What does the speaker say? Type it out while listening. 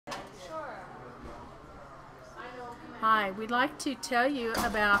Hi, we'd like to tell you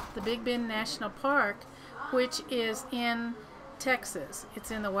about the Big Bend National Park, which is in Texas.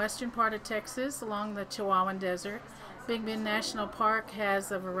 It's in the western part of Texas along the Chihuahuan Desert. Big Bend National Park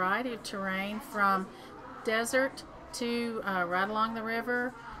has a variety of terrain from desert to right along the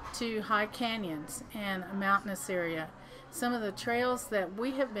river to high canyons and a mountainous area. Some of the trails that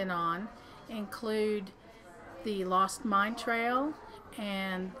we have been on include the Lost Mine Trail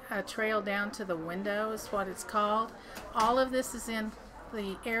and a trail down to the window is what it's called. All of this is in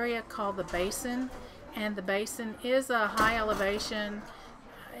the area called the Basin, and the Basin is a high elevation,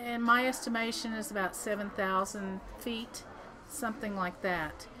 and my estimation is about 7,000 feet, something like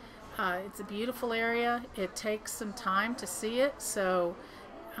that. It's a beautiful area. It takes some time to see it, so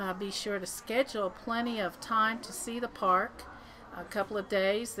be sure to schedule plenty of time to see the park. A couple of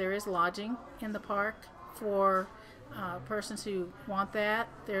days. There is lodging in the park for persons who want that.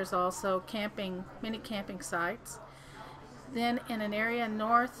 There's also camping, many camping sites. Then in an area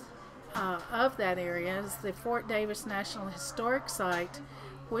north of that area is the Fort Davis National Historic Site,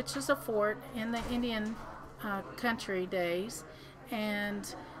 which is a fort in the Indian country days,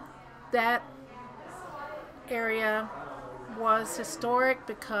 and that area was historic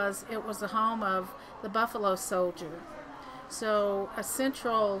because it was the home of the Buffalo Soldier. So a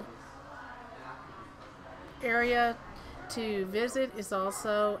central area to visit is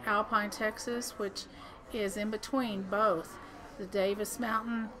also Alpine, Texas, which is in between both the Davis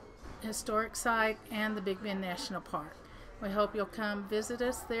Mountain Historic Site and the Big Bend National Park. We hope you'll come visit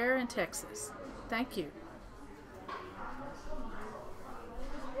us there in Texas. Thank you.